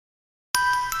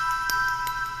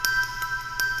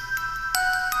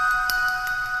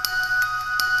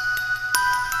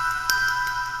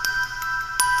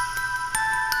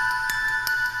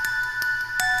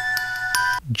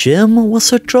Jim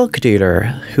was a drug dealer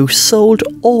who sold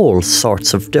all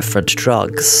sorts of different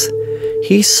drugs.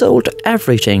 He sold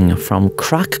everything from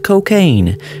crack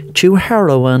cocaine to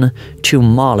heroin to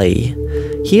Molly.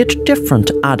 He had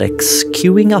different addicts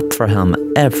queuing up for him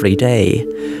every day.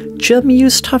 Jim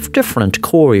used to have different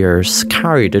couriers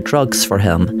carry the drugs for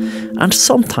him, and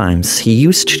sometimes he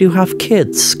used to have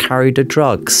kids carry the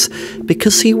drugs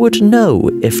because he would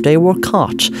know if they were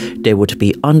caught, they would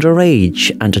be underage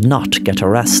and not get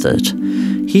arrested.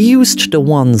 He used the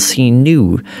ones he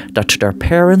knew that their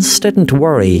parents didn't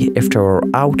worry if they were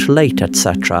out late,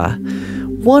 etc.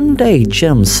 One day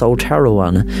Jim sold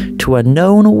heroin to a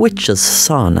known witch's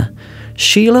son.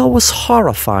 Sheila was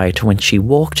horrified when she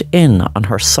walked in on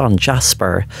her son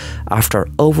Jasper after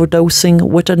overdosing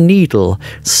with a needle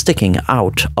sticking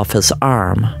out of his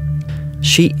arm.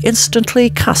 She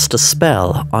instantly cast a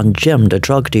spell on Jim the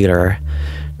drug dealer.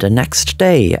 The next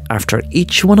day, after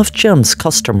each one of Jim's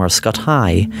customers got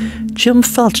high, Jim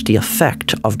felt the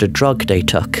effect of the drug they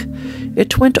took.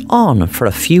 It went on for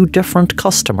a few different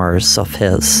customers of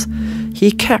his.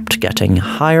 He kept getting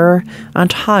higher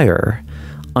and higher,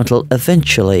 until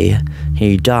eventually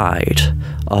he died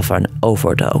of an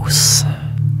overdose.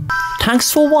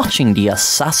 Thanks for watching The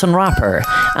Assassin Rapper,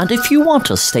 and if you want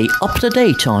to stay up to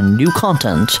date on new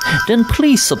content, then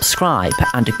please subscribe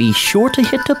and be sure to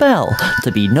hit the bell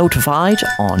to be notified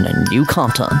on new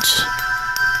content.